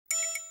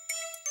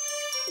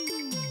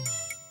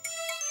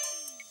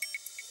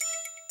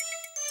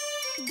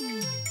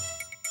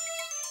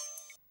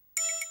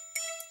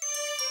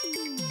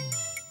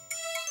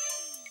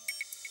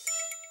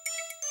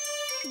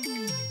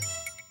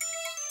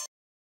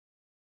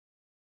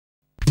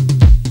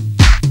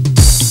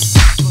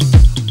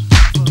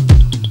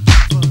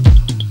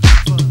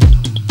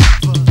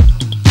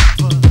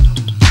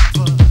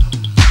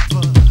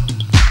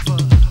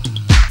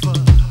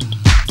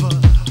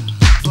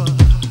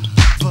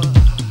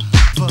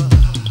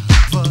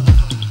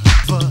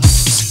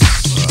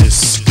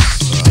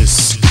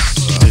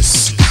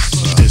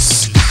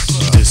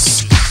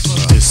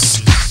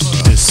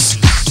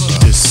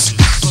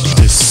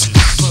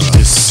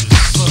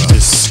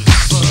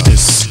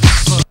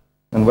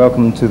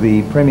Welcome to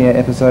the premiere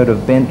episode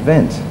of Bent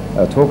Vent,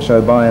 a talk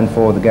show by and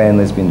for the gay and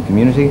lesbian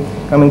community,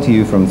 coming to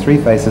you from 3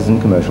 Faces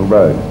in Commercial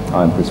Road.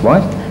 I'm Chris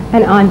White.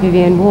 And I'm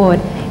Vivianne Ward.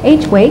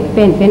 Each week,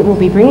 Bent Vent will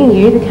be bringing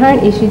you the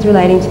current issues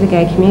relating to the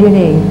gay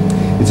community.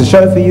 It's a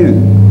show for you,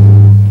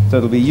 so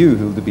it'll be you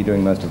who'll be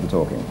doing most of the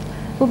talking.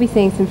 We'll be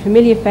seeing some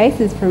familiar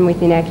faces from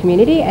within our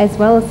community, as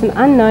well as some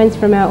unknowns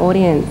from our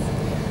audience.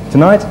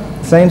 Tonight,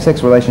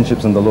 same-sex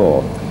relationships and the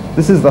law.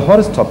 This is the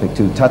hottest topic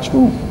to touch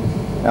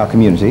our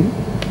community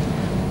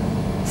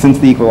since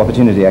the Equal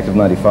Opportunity Act of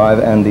 '95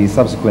 and the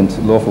subsequent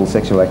Lawful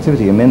Sexual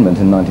Activity Amendment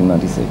in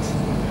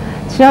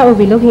 1996. Tonight we'll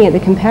be looking at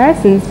the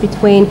comparisons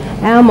between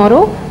our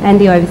model and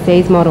the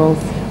overseas models.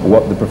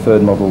 What the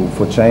preferred model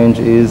for change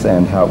is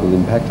and how it will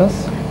impact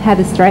us. How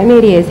the straight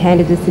media has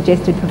handled the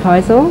suggested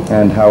proposal.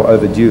 And how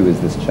overdue is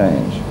this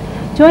change.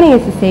 Joining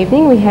us this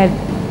evening we have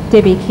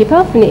Debbie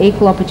Kiper from the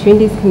Equal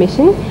Opportunities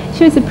Commission.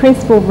 She was the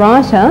principal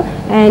writer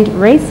and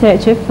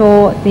researcher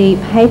for the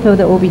paper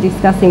that we'll be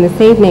discussing this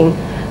evening.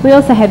 We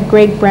also have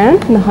Greg Brown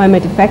from the Homo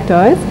De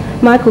Factos,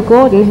 Michael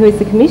Gorton, who is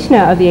the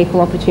Commissioner of the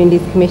Equal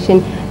Opportunities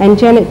Commission, and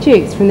Janet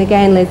Jukes from the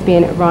Gay and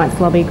Lesbian Rights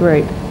Lobby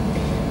Group.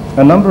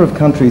 A number of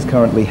countries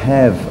currently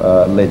have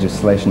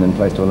legislation in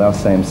place to allow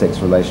same-sex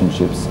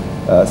relationships,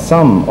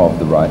 some of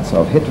the rights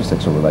of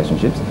heterosexual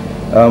relationships.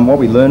 What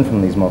we learn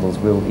from these models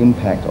will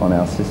impact on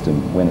our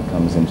system when it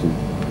comes into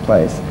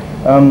place.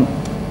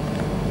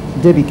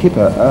 Debbie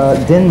Kiper,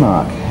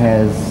 Denmark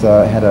has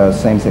had a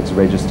same-sex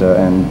register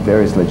and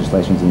various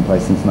legislations in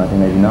place since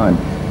 1989.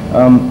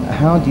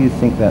 How do you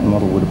think that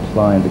model would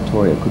apply in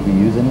Victoria? Could we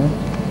use any of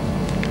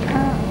it?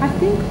 I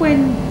think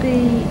when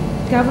the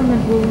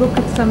government will look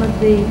at some of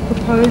the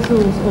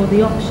proposals or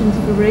the options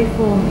for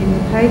reform in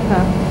the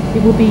paper,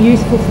 it will be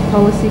useful for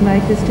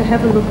policymakers to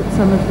have a look at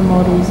some of the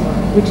models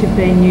which have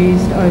been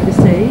used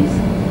overseas.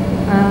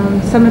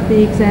 Some of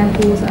the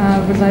examples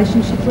are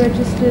relationship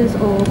registers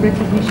or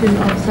recognition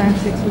of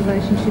same-sex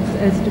relationships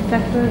as de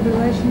facto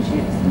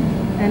relationships,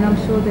 and I'm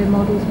sure they're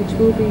models which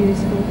will be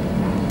useful.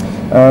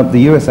 The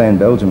USA and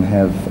Belgium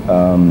have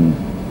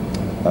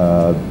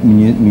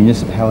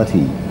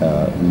municipality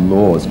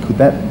laws. Could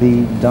that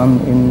be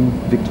done in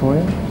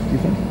Victoria, do you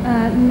think?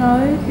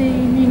 No, the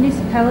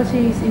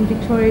municipalities in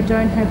Victoria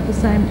don't have the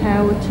same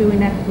power to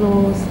enact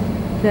laws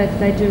that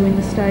they do in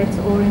the States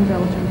or in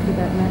Belgium for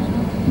that matter.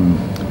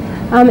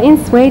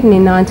 In Sweden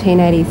in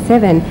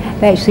 1987,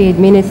 they actually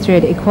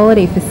administered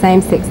equality for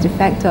same-sex de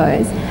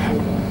factos,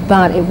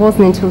 but it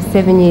wasn't until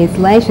 7 years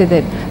later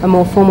that a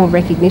more formal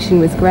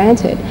recognition was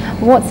granted.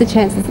 What's the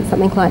chances that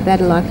something like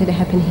that are likely to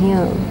happen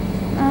here?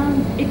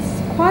 It's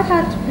quite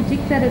hard to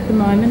predict that at the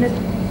moment.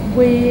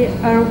 We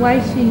are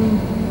awaiting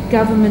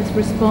government's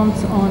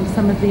response on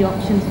some of the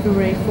options for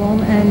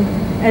reform, and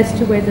as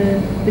to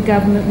whether the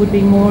government would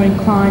be more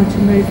inclined to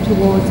move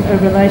towards a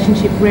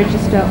relationship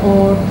register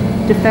or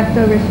de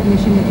facto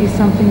recognition is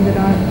something that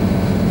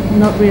I'm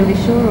not really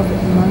sure of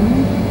at the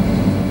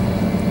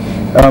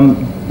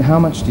moment. How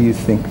much do you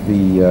think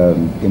the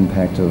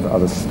impact of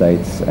other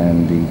states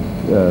and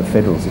the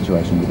federal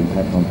situation would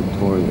impact on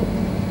Victoria?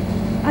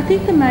 I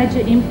think the major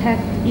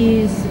impact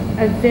is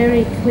a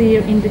very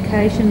clear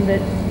indication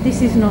that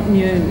this is not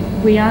new.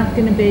 We aren't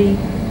going to be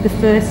the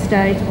first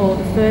state or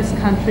the first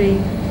country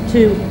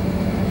to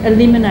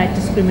eliminate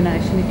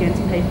discrimination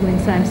against people in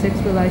same-sex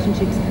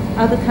relationships.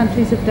 Other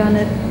countries have done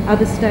it,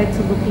 other states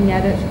are looking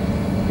at it.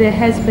 There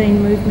has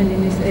been movement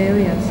in this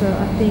area, so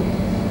I think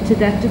to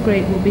that degree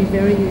it will be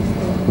very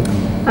useful.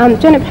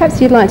 Janet, perhaps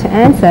you'd like to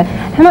answer.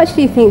 How much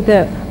do you think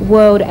the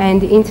world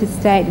and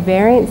interstate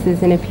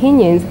variances and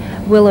opinions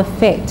will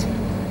affect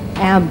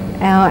our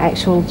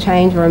actual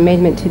change or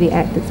amendment to the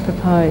Act that's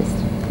proposed?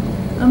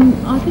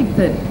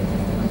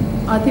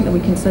 I think that we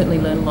can certainly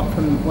learn a lot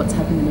from what's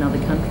happened in other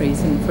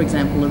countries. And for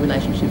example, the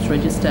relationships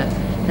register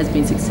has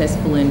been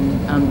successful in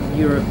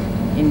Europe,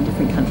 in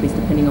different countries,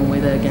 depending on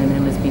whether gay men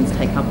and lesbians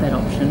take up that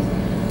option.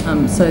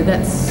 So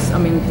that's,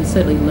 we can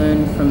certainly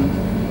learn from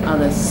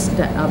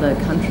other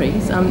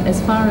countries.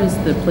 As far as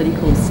the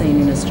political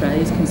scene in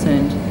Australia is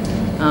concerned,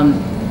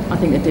 I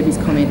think that Debbie's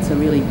comments are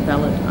really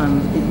valid.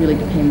 It really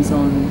depends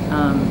on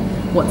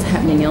what's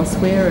happening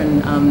elsewhere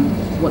and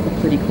what the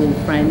political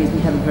frame is. We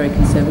have a very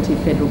conservative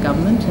federal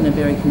government and a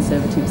very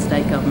conservative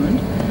state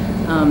government.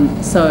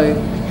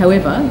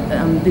 However,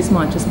 this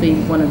might just be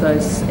one of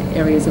those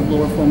areas of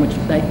law reform which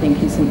they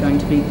think isn't going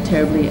to be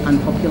terribly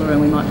unpopular,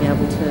 and we might be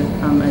able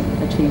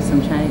to achieve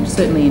some change.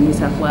 Certainly in New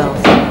South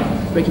Wales,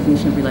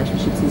 recognition of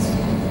relationships has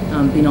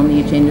been on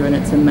the agenda, and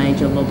it's a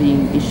major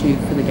lobbying issue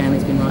for the gay and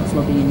lesbian rights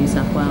lobby in New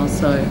South Wales.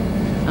 So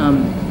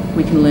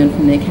we can learn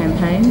from their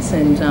campaigns,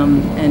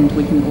 and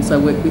we can also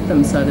work with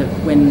them so that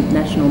when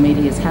national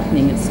media is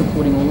happening, it's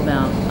supporting all of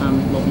our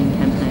lobbying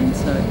campaigns.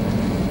 So,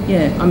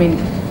 yeah, I mean,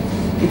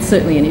 it's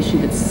certainly an issue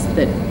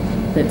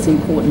that's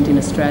important in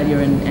Australia,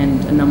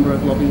 and a number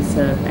of lobbies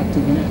are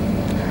active in it.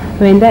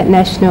 I mean, that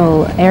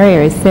national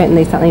area is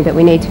certainly something that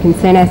we need to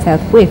concern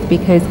ourselves with,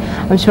 because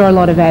I'm sure a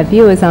lot of our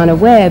viewers aren't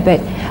aware,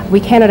 but we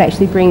cannot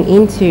actually bring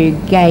into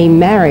gay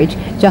marriage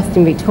just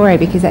in Victoria,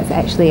 because that's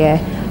actually a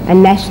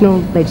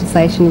national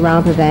legislation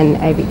rather than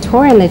a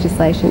Victorian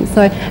legislation.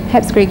 So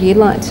perhaps, Greg, you'd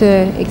like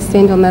to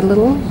extend on that a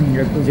little?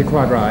 You're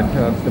quite right.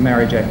 The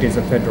Marriage Act is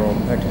a federal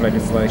act of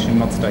legislation,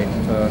 not state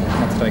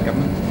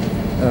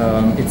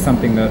government. It's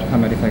something that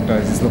Homo De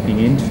Factos is looking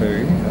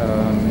into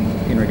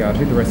in regard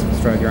to the rest of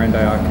Australia, and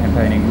they are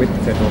campaigning with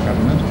the federal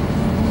government.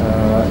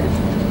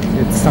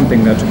 It's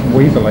something that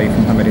we believe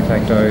from Homo De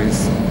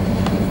Factos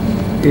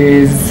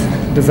is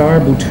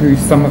desirable to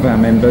some of our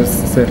members,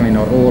 certainly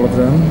not all of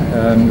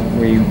them.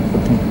 We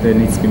think there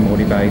needs to be more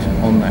debate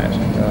on that.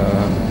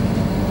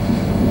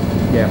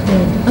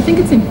 I think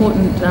it's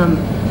important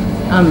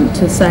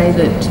to say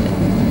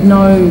that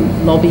no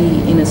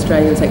lobby in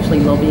Australia is actually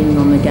lobbying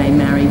on the gay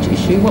marriage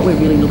issue. What we're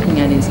really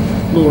looking at is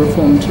law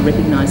reform to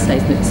recognise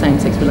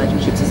same-sex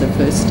relationships as a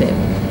first step,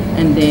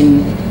 and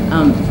then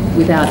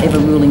without ever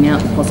ruling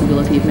out the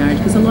possibility of marriage,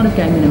 because a lot of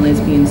gay men and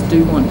lesbians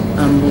do want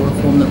law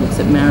reform that looks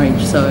at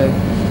marriage. So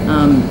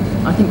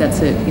I think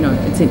that's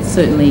it's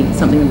certainly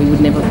something that we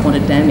would never want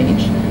to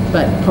damage,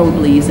 but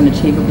probably isn't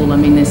achievable. I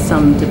mean, there's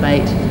some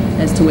debate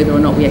as to whether or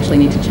not we actually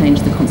need to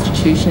change the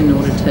constitution in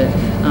order to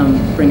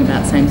bring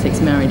about same-sex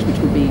marriage, which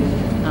would be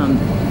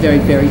very,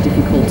 very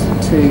difficult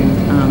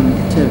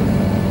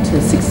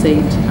to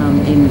succeed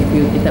in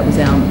if that was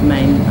our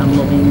main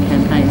lobbying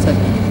campaign. So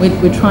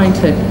we're trying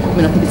to. I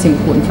mean, I think it's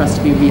important for us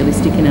to be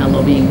realistic in our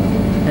lobbying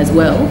as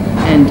well,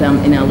 and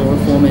in our law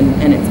reform,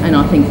 and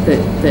I think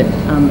that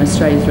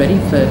Australia's ready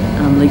for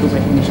legal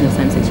recognition of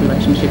same-sex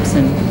relationships,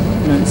 and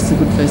this is a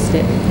good first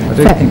step. I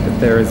do think that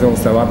there is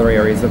also other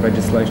areas of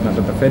legislation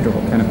under the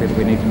federal canopy that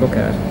we need to look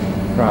at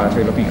prior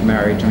to looking at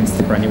marriage. I mean,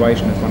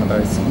 superannuation is one of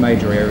those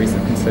major areas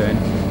of concern.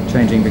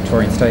 Changing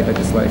Victorian state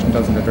legislation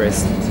doesn't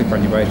address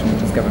superannuation,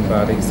 which is governed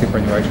by the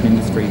Superannuation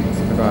Industry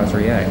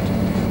Supervisory Act.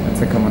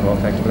 That's a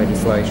Commonwealth Act of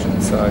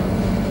legislation. So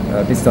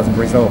this doesn't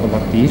resolve a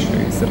lot of the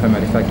issues that Homo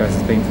De Factos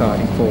has been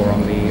fighting for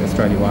on the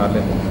Australia-wide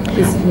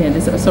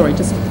level. Sorry,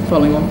 just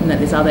following on from that,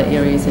 there's other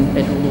areas in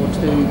federal law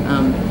too.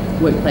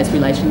 Workplace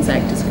Relations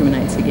Act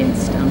discriminates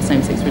against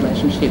same-sex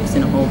relationships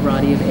in a whole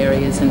variety of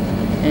areas, and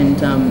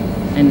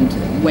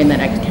when that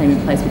act came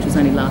in place, which was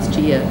only last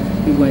year,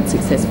 we weren't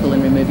successful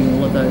in removing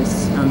all of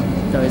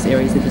those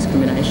areas of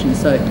discrimination.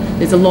 So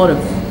there's a lot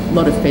of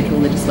federal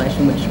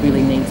legislation which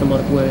really needs a lot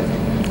of work,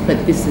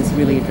 but this is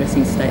really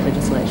addressing state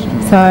legislation.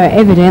 So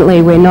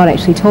evidently we're not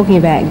actually talking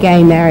about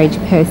gay marriage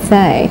per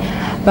se,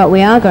 but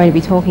we are going to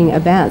be talking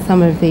about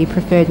some of the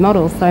preferred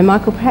models. So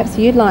Michael, perhaps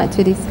you'd like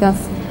to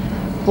discuss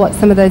what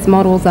some of those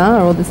models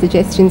are, or the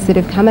suggestions that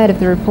have come out of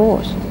the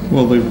report.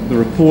 Well, the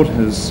report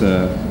has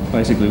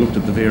basically looked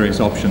at the various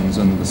options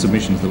and the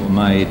submissions that were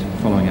made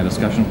following our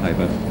discussion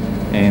paper,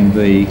 and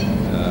the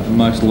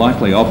most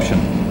likely option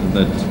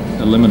that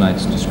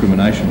eliminates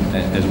discrimination,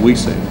 as we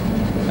see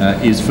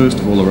it, is first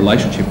of all a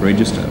relationship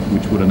register,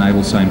 which would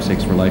enable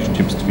same-sex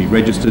relationships to be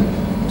registered,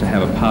 to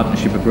have a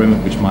partnership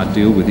agreement which might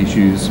deal with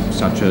issues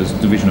such as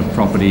division of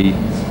property,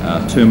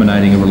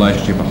 terminating a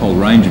relationship. A whole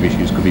range of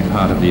issues could be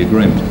part of the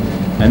agreement,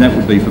 and that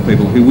would be for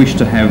people who wish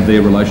to have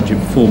their relationship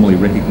formally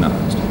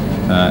recognised.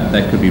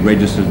 That could be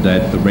registered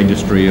at the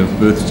Registry of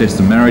Births, Deaths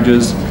and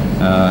Marriages,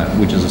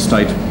 which is a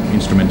state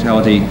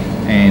instrumentality,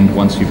 and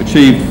once you've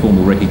achieved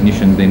formal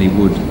recognition, then it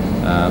would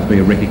be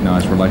a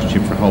recognised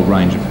relationship for a whole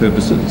range of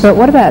purposes. But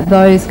what about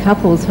those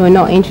couples who are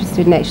not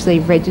interested in actually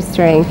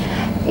registering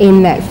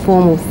in that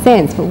formal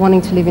sense, but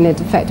wanting to live in a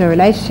de facto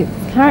relationship?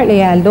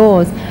 Currently our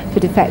laws for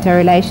de facto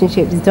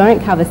relationships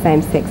don't cover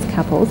same-sex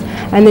couples,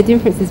 and the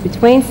differences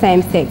between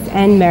same-sex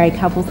and married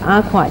couples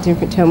are quite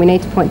different too, and we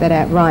need to point that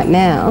out right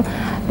now.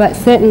 But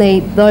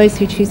certainly those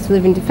who choose to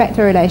live in de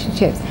facto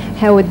relationships,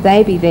 how would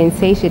they be then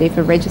seated if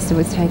a register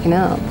was taken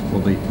up?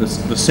 Well,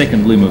 the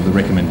second limb of the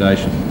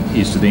recommendation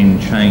is to then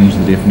change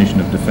the definition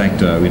of de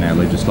facto in our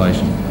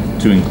legislation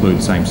to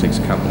include same-sex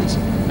couples,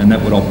 and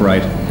that would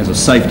operate as a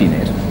safety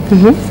net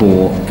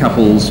for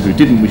couples who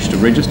didn't wish to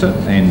register,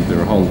 and there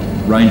are a whole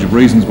range of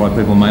reasons why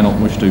people may not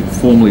wish to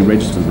formally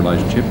register the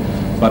relationship,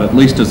 but at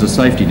least as a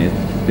safety net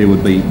there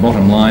would be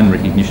bottom line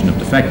recognition of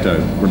de facto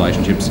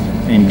relationships,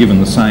 and given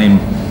the same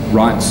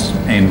rights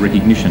and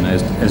recognition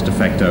as de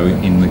facto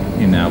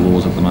in our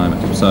laws at the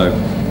moment. So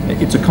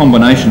it's a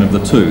combination of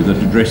the two that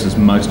addresses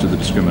most of the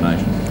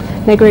discrimination.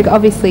 Now, Greg,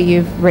 obviously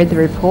you've read the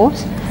report.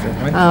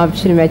 I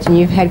should imagine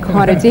you've had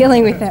quite a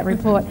dealing with that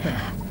report.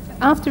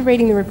 After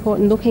reading the report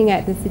and looking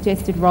at the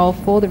suggested role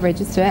for the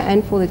register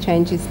and for the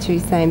changes to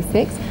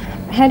same-sex,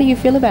 how do you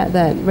feel about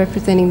that,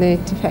 representing the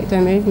de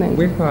facto movement?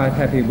 We're quite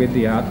happy with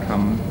the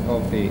outcome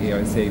of the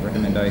EOC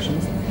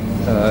recommendations.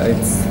 It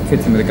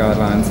fits in with the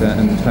guidelines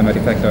and Homo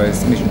de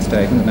facto's mission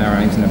statement and our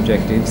aims and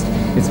objectives.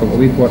 It's what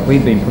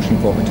we've been pushing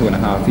for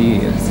 2.5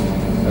 years,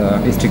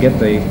 is to get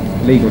the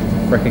legal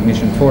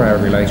recognition for our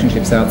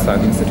relationships outside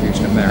the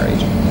institution of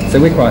marriage.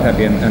 So we're quite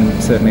happy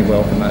and certainly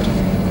welcome it.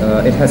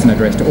 It hasn't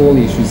addressed all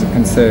the issues of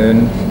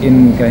concern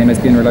in gay and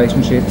lesbian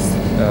relationships.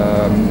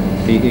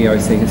 The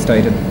EOC has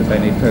stated that they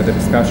need further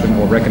discussion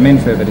or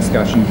recommend further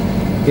discussion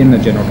in the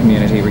general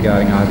community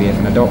regarding IVF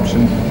and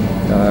adoption.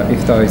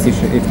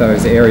 If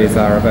those areas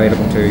are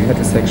available to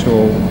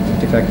heterosexual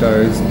de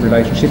facto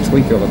relationships,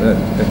 we feel that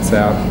it's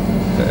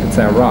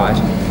our right,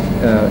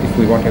 if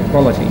we want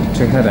equality,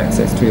 to have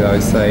access to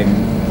those same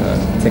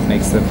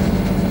techniques of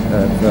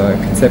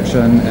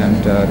conception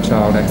and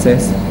child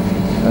access.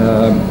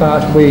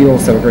 But we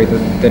also agree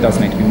that there does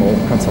need to be more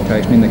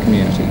consultation in the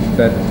community.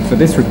 But for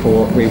this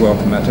report, we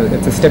welcome it.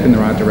 It's a step in the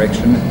right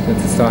direction.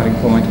 It's a starting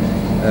point,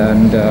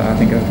 and I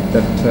think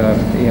that the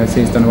EOC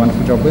has done a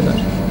wonderful job with it.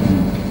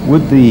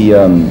 Would the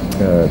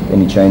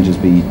any changes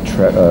be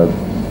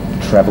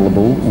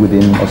travelable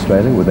within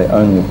Australia? Would they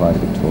only apply to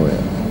Victoria?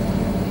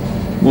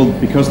 Well,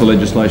 because the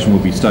legislation will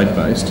be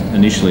state-based,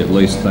 initially at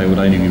least they would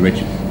only be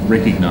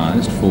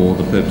recognised for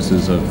the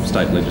purposes of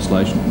state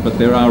legislation, but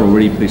there are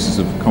already pieces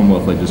of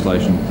Commonwealth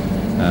legislation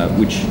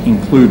which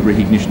include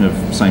recognition of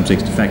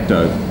same-sex de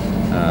facto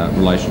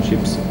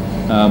relationships.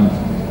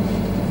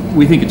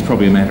 We think it's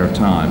probably a matter of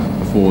time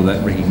before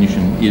that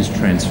recognition is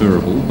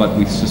transferable, but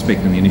we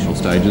suspect in the initial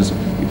stages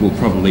it will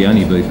probably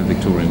only be for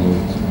Victorian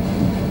laws.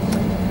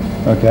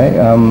 Okay,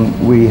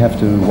 we have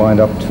to wind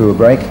up to a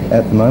break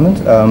at the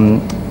moment.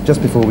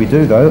 Just before we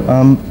do though,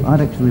 I'd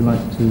actually like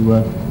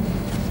to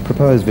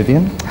propose,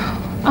 Vivianne.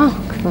 Oh,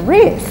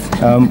 Chris.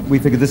 We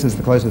figured this is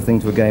the closest thing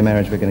to a gay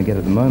marriage we're going to get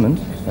at the moment,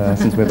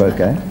 since we're both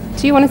gay.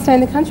 Do you want to stay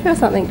in the country or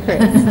something,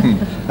 Chris?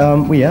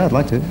 Well, yeah, I'd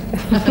like to.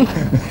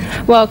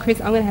 Well, Chris,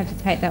 I'm going to have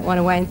to take that one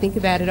away and think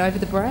about it over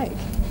the break.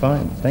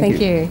 Fine,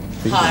 thank you.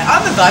 Hi,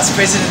 I'm the Vice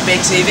President of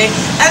BTV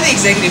and the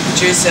Executive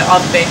Producer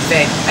of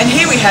BetVet. And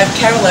here we have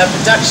Carol, our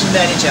Production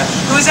Manager,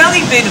 who has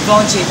only been a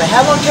volunteer for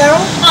how long, Carol?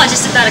 Oh,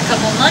 just about a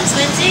couple of months,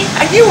 Lindsay.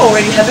 And you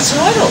already have a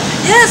title.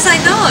 Yes, I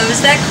know. It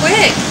was that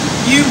quick.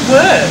 You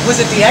were. Was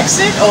it the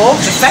accent or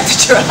the fact that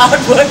you're a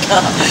hard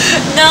worker?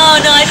 No,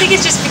 I think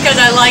it's just because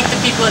I like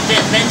the people at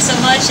BetVet so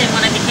much, and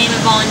when I became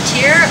a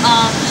volunteer,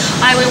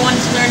 I really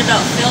wanted to learn about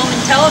film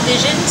and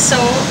television,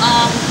 so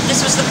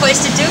this was the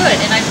place to do it,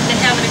 and I've been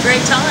having a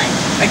great time.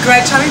 A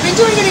great time. You've been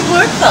doing any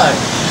work, though?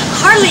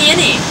 Hardly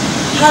any.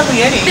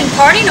 Hardly any? Been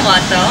partying a lot,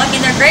 though. I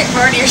mean, they're great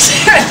partiers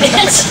here at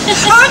BetVet.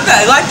 Aren't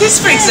they? Like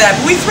this, for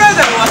example. We throw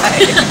that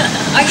away.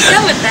 Are you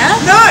done with that?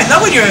 No,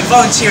 not when you're a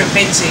volunteer at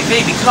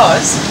BetTV,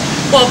 because...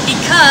 Well,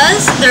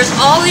 because there's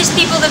always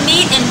people to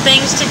meet and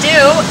things to do,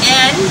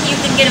 and you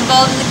can get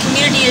involved in the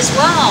community as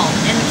well,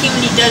 and the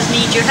community does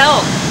need your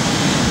help.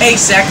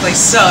 Exactly.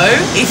 So,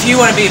 if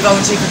you want to be a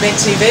volunteer for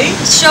BetTV,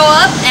 show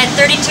up at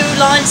 32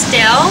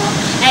 Lonsdale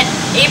at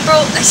 7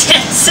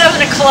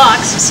 o'clock,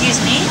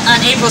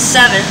 on April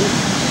 7th,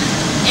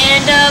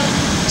 and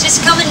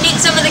just come and meet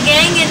some of the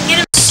gang and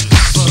get a...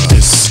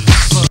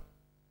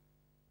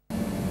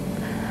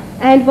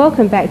 And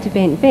welcome back to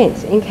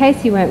BetVet. In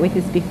case you weren't with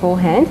us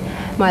beforehand,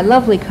 my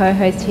lovely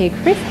co-host here,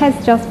 Chris, has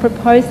just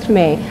proposed to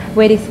me.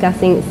 We're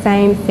discussing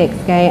same-sex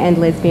gay and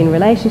lesbian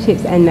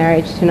relationships and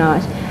marriage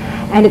tonight.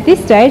 And at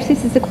this stage,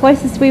 this is the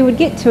closest we would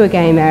get to a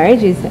gay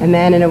marriage, is a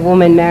man and a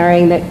woman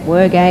marrying that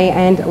were gay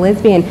and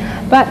lesbian.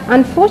 But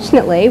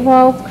unfortunately,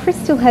 while Chris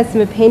still has some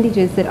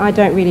appendages that I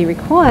don't really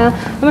require,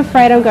 I'm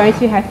afraid I'm going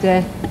to have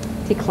to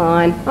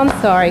decline. I'm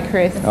sorry,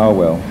 Chris. Oh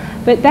well.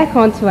 But back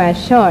on to our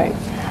show.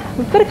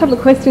 We've got a couple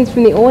of questions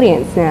from the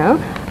audience now.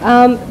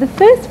 The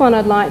first one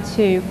I'd like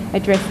to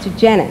address to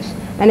Janet,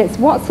 and it's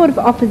what sort of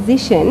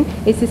opposition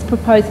is this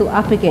proposal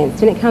up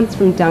against? And it comes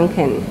from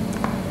Duncan.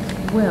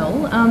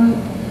 Well,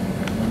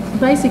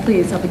 basically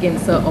it's up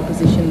against the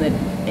opposition that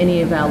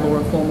any of our law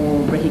reform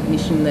or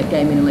recognition that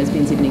gay men and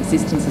lesbians even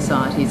exist in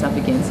society is up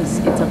against.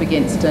 It's up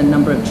against a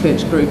number of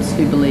church groups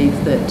who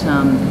believe that,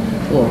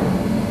 or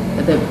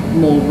the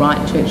more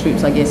right church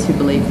groups, I guess, who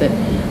believe that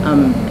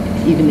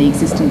even the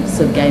existence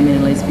of gay men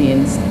and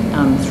lesbians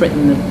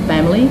threaten the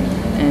family,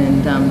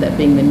 and that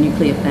being the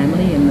nuclear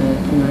family and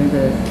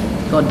the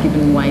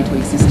God-given way to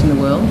exist in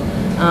the world.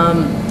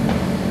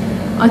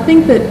 I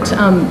think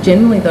that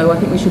generally, though, I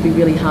think we should be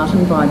really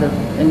heartened by the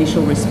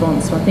initial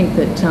response. I think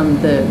that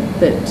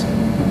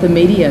the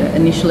media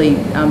initially,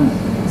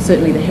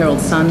 certainly the Herald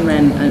Sun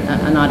ran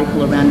an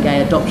article around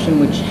gay adoption,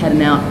 which had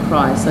an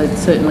outcry. So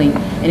certainly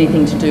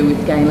anything to do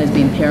with gay and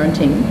lesbian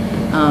parenting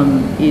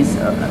is,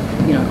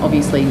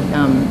 obviously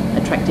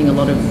attracting a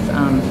lot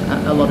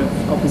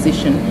of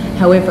opposition.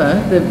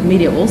 However, the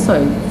media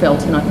also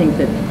felt, and I think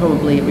that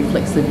probably it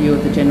reflects the view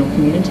of the general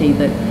community,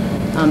 that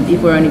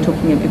if we're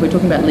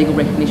talking about legal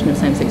recognition of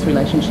same-sex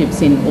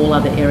relationships in all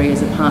other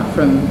areas apart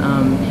from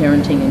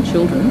parenting and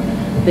children,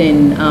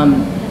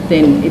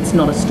 then it's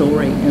not a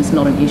story and it's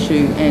not an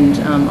issue. And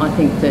I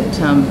think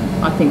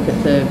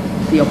that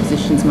the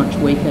opposition's much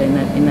weaker in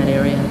that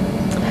area.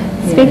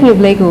 Speaking of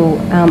legal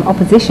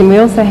opposition, we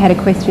also had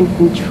a question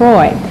from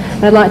Troy.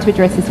 And I'd like to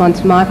address this one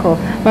to Michael.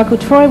 Michael,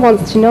 Troy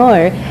wants to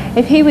know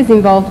if he was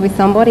involved with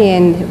somebody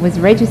and was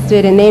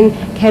registered and then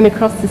came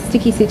across the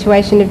sticky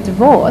situation of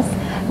divorce,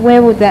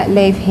 where would that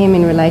leave him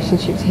in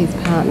relationship to his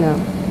partner?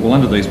 Well,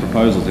 under these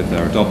proposals, if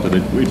they're adopted,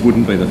 it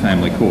wouldn't be the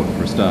family court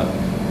for a start.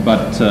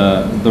 But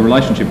the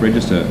relationship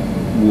register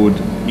would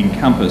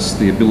encompass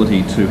the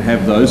ability to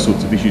have those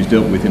sorts of issues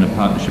dealt with in a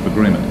partnership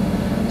agreement.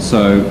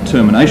 So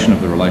termination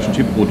of the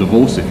relationship, or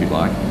divorce if you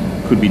like,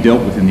 could be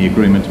dealt with in the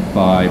agreement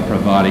by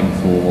providing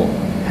for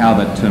how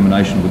that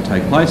termination would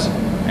take place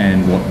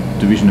and what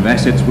division of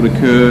assets would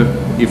occur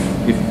if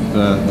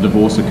the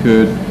divorce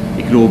occurred.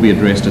 It could all be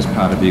addressed as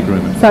part of the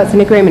agreement. So it's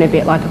an agreement a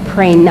bit like a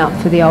prenup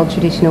for the old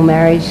traditional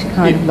marriage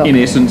kind of look? In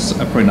essence,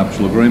 a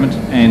prenuptial agreement,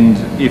 and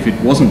if it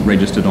wasn't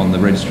registered on the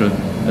register,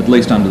 at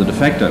least under the de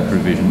facto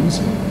provisions,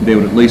 there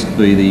would at least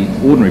be the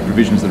ordinary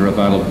provisions that are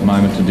available at the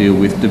moment to deal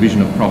with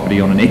division of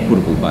property on an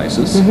equitable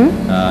basis.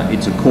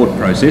 It's a court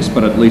process,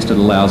 but at least it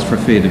allows for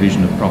a fair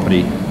division of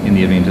property in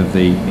the event of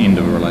the end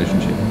of a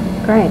relationship.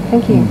 Great,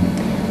 thank you.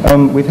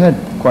 We've had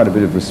quite a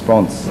bit of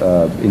response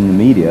in the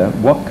media.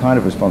 What kind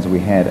of response have we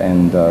had,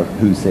 and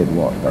who said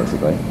what,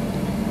 basically?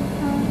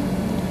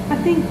 I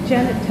think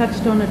Janet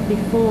touched on it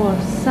before.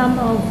 Some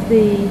of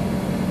the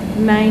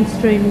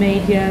mainstream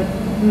media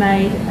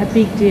made a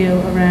big deal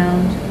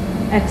around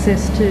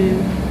access to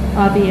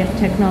IVF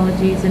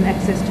technologies and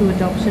access to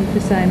adoption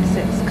for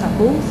same-sex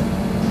couples.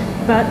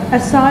 But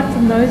aside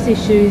from those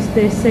issues,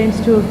 there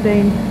seems to have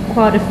been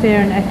quite a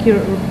fair and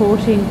accurate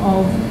reporting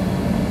of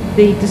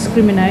the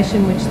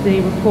discrimination which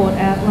the report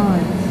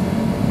outlines.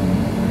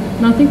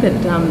 And I think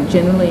that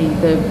generally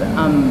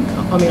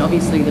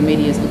obviously the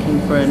media is looking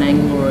for an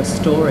angle or a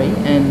story,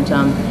 and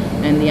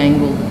the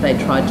angle that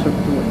they tried to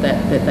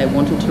that they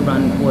wanted to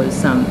run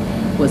was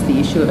the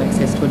issue of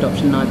access to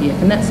adoption and IVF,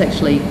 and that's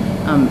actually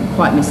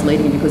quite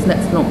misleading because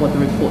that's not what the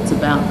report's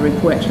about. The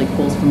report actually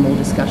calls for more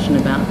discussion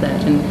about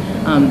that,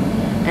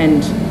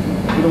 and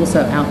it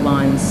also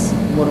outlines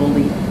what all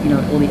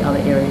the other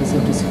areas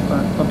of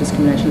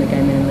discrimination that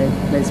gay men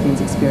and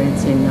lesbians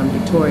experience in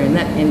Victoria, and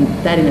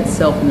that in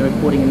itself, and the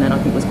reporting in that, I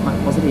think was quite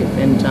positive,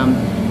 and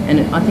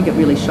I think it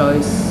really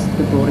shows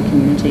the broader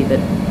community that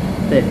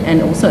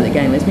and also the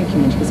gay and lesbian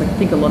community, because I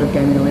think a lot of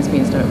gay men and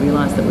lesbians don't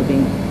realise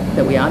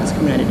that we are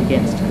discriminated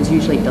against, because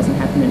usually it doesn't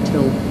happen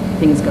until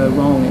things go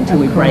wrong, until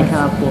we break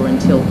up, or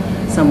until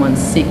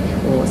someone's sick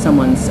or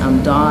someone's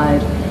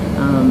died.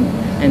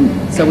 And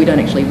so we don't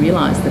actually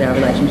realise that our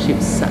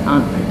relationships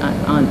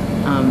aren't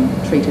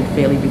treated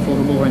fairly before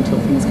the law until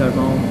things go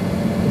wrong.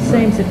 It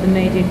seems that the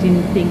media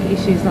didn't think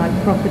issues like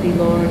property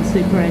law and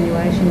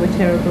superannuation were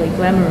terribly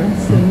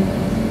glamorous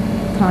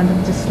and kind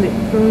of just slipped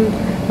through.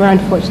 Well,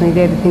 unfortunately,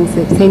 they're the things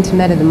that seem to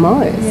matter the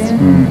most.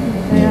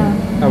 Yeah, they are.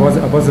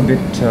 I was a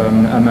bit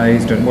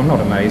amazed, well, not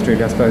amazed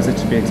really, I suppose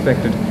it's to be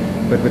expected,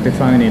 but with the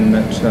phone-in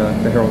that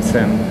the Herald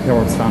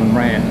Sun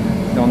ran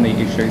on the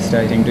issue,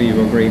 stating, do you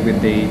agree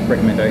with the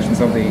recommendations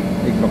of the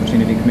Equal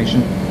Opportunity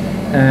Commission?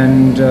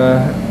 And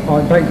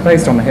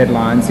based on the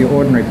headlines, your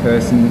ordinary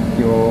person,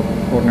 your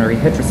ordinary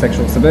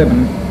heterosexual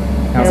suburban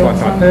housewife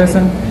type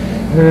person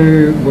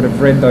who would have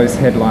read those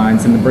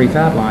headlines and the brief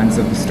outlines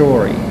of the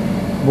story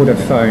would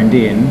have phoned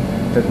in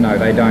that no,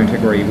 they don't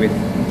agree with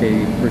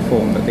the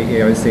reform that the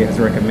EOC has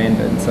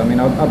recommended. So I mean,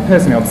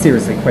 I'd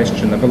seriously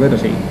question the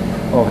validity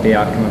of the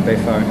outcome of their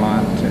phone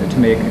line. To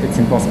me, it's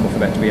impossible for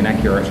that to be an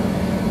accurate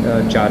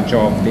judge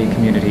of the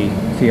community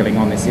feeling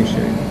on this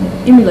issue.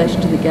 In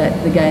relation to the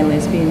gay and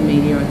lesbian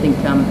media, I think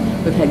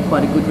we've had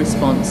quite a good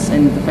response,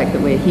 and the fact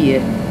that we're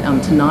here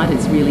tonight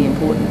is really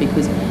important,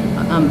 because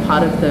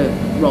part of the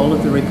role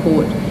of the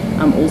report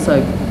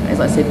also, as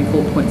I said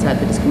before, points out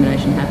that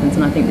discrimination happens,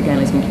 and I think the gay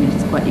and lesbian community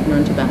is quite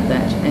ignorant about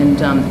that, and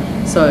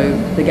so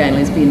the gay and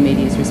lesbian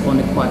media has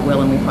responded quite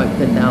well, and we hope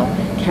that they'll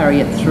carry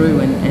it through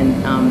and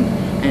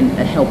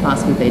help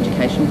us with the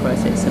education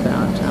process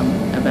about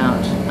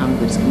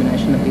the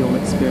discrimination that we all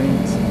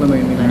experience when we're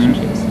in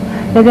relationships.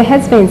 Now, there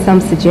has been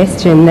some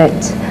suggestion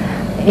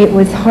that it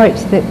was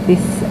hoped that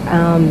this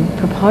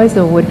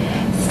proposal would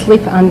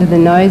slip under the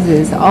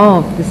noses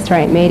of the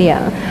straight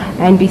media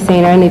and be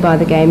seen only by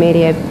the gay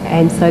media,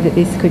 and so that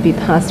this could be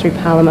passed through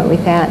Parliament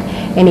without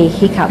any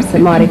hiccups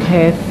that might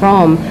occur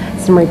from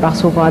some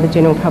rebuttal by the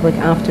general public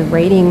after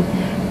reading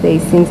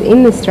these things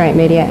in the straight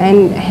media.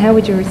 And how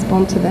would you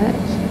respond to that?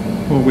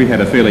 Well, we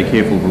had a fairly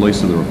careful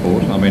release of the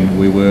report. I mean,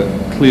 we were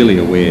clearly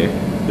aware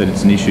that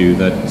it's an issue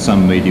that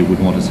some media would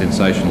want to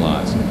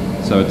sensationalise.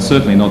 So it's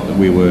certainly not that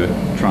we were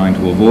trying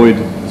to avoid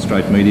the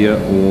straight media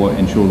or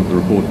ensure that the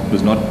report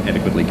was not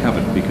adequately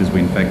covered, because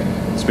we in fact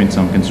spent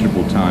some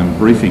considerable time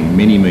briefing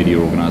many media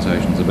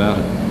organisations about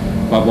it.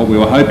 But what we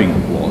were hoping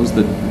was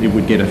that it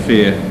would get a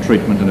fair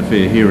treatment and a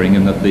fair hearing,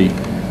 and that the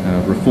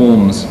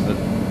reforms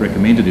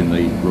recommended in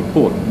the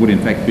report would in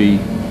fact be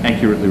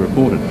accurately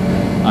reported.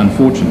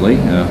 Unfortunately,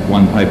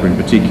 one paper in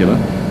particular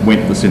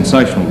went the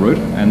sensational route,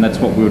 and that's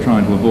what we were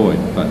trying to avoid.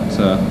 But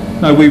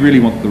no, we really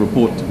want the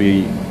report to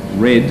be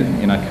read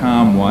in a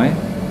calm way,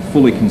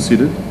 fully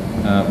considered,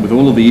 with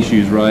all of the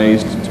issues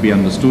raised to be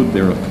understood.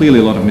 There are clearly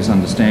a lot of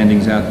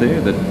misunderstandings out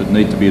there that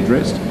need to be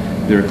addressed.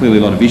 There are clearly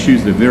a lot of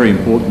issues that are very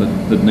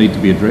important that need to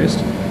be addressed,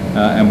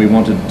 and we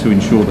wanted to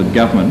ensure that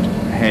government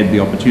had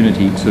the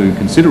opportunity to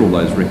consider all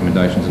those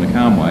recommendations in a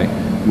calm way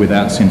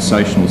without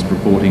sensationalist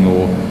reporting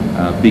or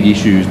big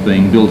issues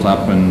being built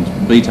up and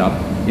beat up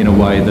in a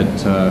way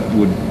that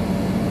would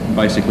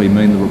basically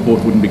mean the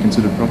report wouldn't be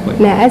considered properly.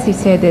 Now, as you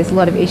said, there's a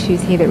lot of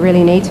issues here that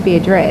really need to be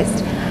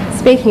addressed.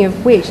 Speaking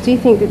of which, do you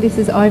think that this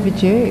is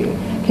overdue,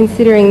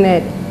 considering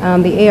that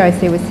the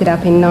EOC was set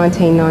up in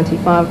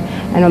 1995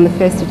 and on the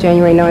 1st of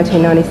January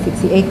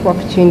 1996 the Equal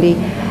Opportunity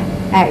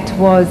Act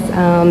was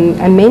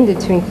amended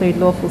to include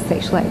lawful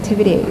sexual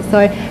activity.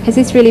 So has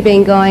this really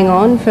been going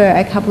on for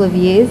a couple of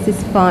years,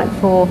 this fight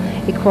for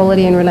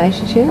equality in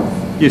relationships?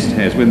 Yes, it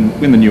has.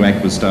 When the new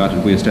Act was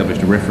started, we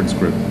established a reference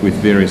group with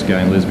various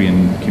gay and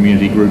lesbian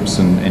community groups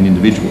and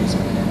individuals.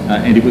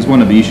 And it was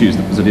one of the issues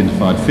that was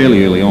identified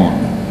fairly early on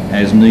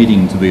as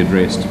needing to be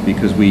addressed,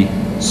 because we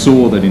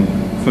saw that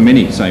for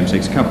many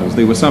same-sex couples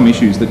there were some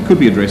issues that could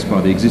be addressed by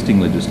the existing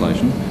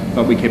legislation,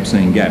 but we kept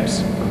seeing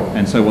gaps.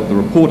 And so what the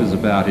report is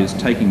about is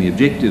taking the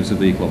objectives of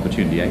the Equal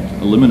Opportunity Act,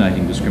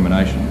 eliminating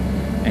discrimination,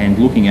 and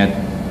looking at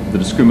the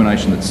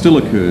discrimination that still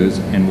occurs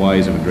and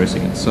ways of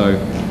addressing it. So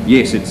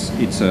yes,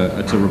 it's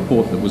a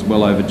report that was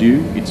well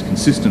overdue. It's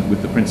consistent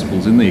with the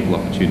principles in the Equal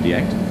Opportunity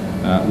Act.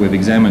 We've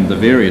examined the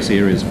various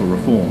areas for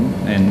reform,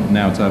 and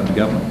now it's over to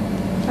government.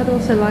 I'd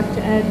also like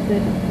to add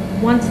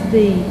that once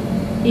the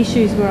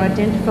issues were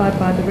identified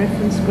by the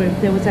reference group,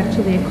 there was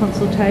actually a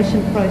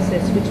consultation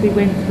process which we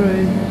went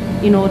through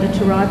in order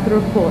to write the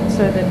report,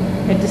 so that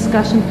a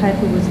discussion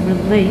paper was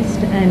released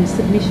and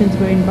submissions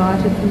were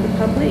invited from the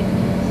public,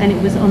 and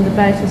it was on the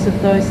basis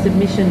of those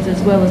submissions as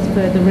well as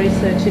further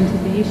research into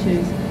the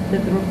issues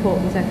that the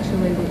report was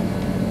actually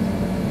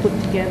put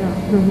together.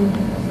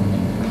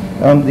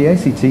 The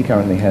ACT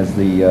currently has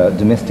the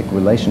Domestic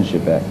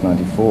Relationship Act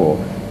 94,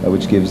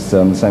 which gives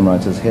the same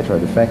rights as hetero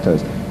de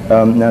factos.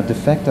 Now, de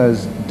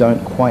factos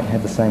don't quite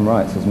have the same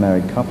rights as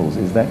married couples.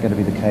 Is that going to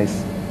be the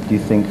case, do you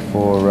think,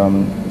 for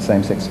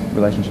same-sex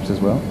relationships as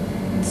well?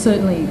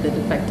 Certainly the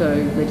de facto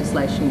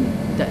legislation,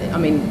 I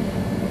mean,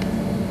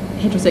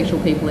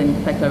 heterosexual people in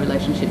de facto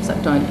relationships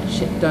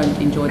don't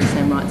enjoy the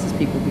same rights as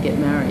people who get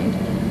married.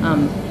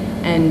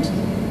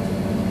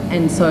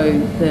 And so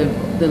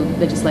the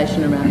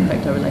legislation around de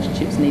facto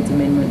relationships needs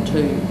amendment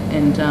too.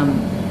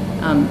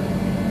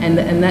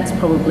 And that's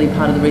probably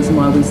part of the reason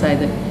why we say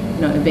that,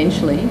 you know,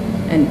 eventually,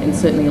 and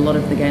certainly a lot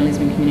of the gay and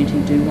lesbian community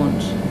do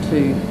want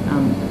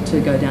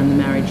to go down the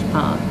marriage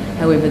path.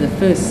 However, the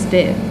first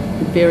step,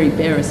 the very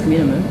barest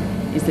minimum,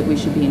 is that we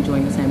should be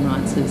enjoying the same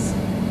rights as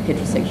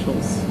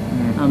heterosexuals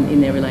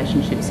in their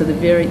relationships. So the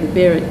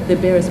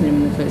barest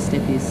minimum, the first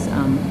step is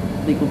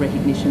legal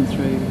recognition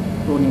through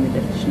broadening the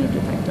definition of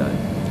de facto.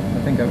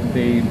 I think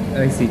the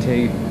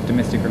ACT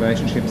Domestic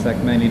Relationships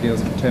Act mainly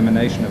deals with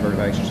termination of a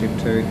relationship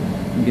too,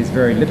 and gives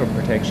very little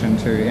protection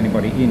to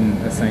anybody in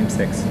a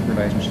same-sex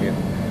relationship.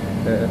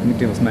 It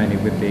deals mainly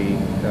with the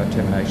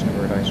termination of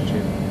a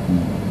relationship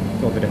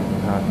or the death of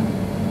a partner.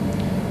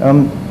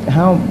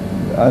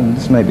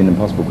 This may be an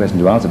impossible question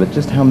to answer, but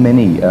just how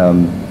many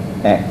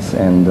acts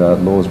and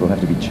laws will have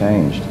to be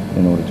changed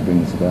in order to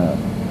bring this about?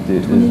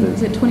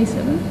 Is it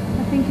 27?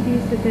 I think it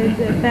is that there's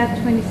about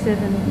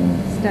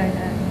 27 state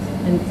acts.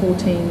 And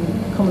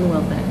 14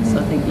 Commonwealth Acts,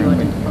 I think you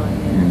identified,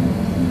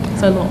 yeah.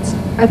 So lots.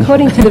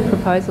 According to the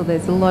proposal,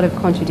 there's a lot of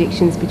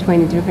contradictions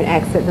between the different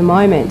acts at the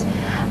moment,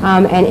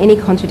 and any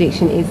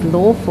contradiction is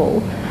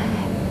lawful.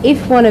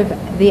 If one of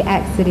the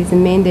acts that is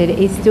amended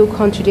is still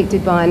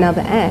contradicted by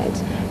another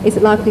act, is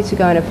it likely to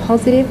go in a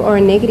positive or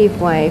a negative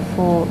way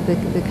for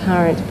the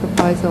current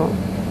proposal?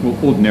 Well,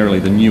 ordinarily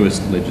the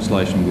newest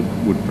legislation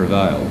would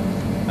prevail,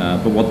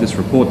 but what this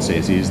report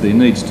says is there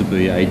needs to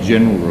be a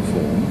general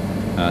reform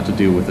to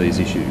deal with these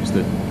issues,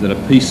 that a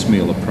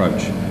piecemeal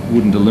approach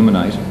wouldn't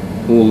eliminate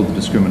all of the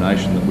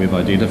discrimination that we've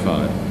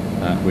identified.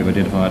 We've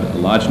identified a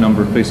large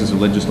number of pieces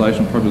of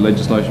legislation, probably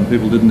legislation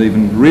people didn't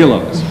even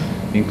realise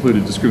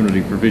included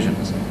discriminatory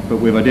provisions, but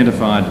we've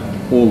identified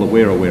all that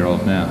we're aware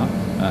of now,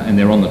 and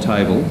they're on the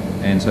table,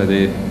 and so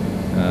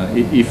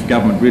if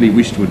government really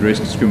wished to address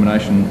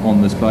discrimination on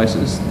this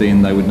basis,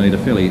 then they would need a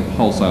fairly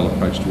wholesale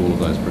approach to all of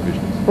those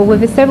provisions. Well,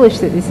 we've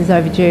established that this is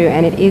overdue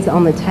and it is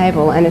on the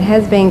table, and it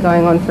has been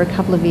going on for a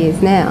couple of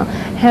years now.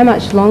 How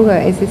much longer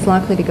is this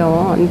likely to go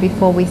on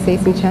before we see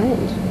some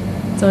change?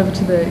 It's over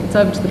to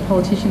the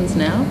politicians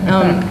now.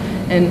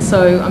 And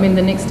so, I mean,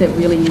 the next step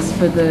really is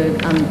for the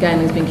gay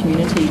and lesbian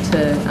community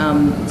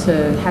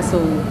to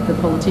hassle the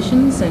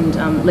politicians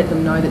and let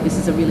them know that this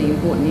is a really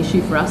important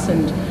issue for us,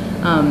 and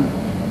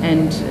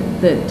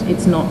that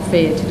it's not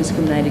fair to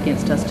discriminate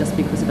against us just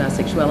because of our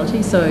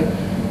sexuality. So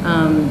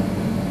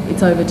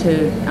it's over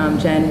to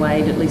Jan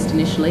Wade, at least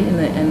initially,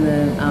 and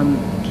the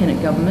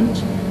Kennett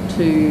government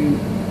to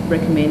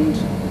recommend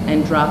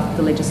and draft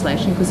the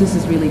legislation, because this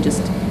is really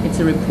just, it's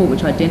a report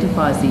which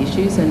identifies the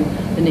issues, and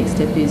the next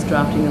step is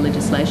drafting the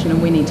legislation,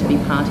 and we need to be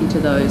party to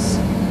those.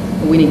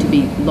 We need to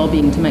be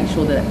lobbying to make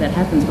sure that that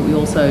happens, but we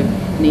also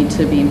need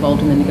to be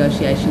involved in the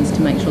negotiations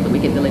to make sure that we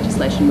get the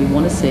legislation we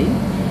want to see.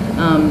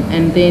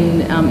 And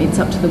then it's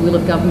up to the will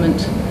of government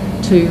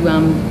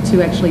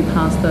to actually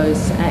pass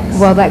those acts.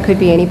 Well, that could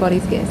be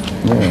anybody's guess.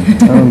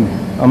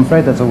 Yeah. I'm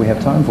afraid that's all we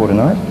have time for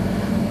tonight.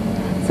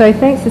 So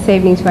thanks this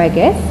evening to our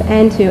guests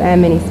and to our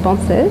many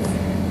sponsors.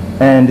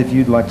 And if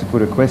you'd like to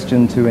put a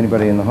question to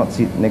anybody in the hot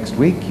seat next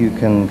week, you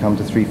can come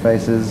to Three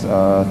Faces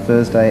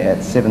Thursday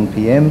at 7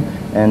 p.m.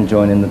 and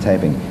join in the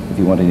taping. If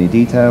you want any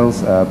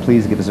details,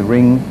 please give us a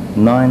ring,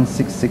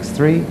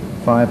 9663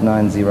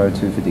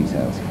 5902 for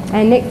details.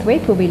 And next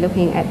week we'll be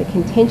looking at the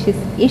contentious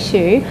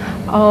issue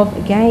of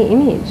gay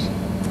image.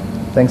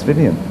 Thanks,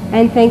 Vivianne.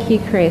 And thank you,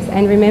 Chris.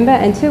 And remember,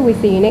 until we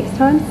see you next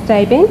time,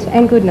 stay bent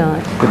and good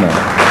night. Good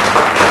night.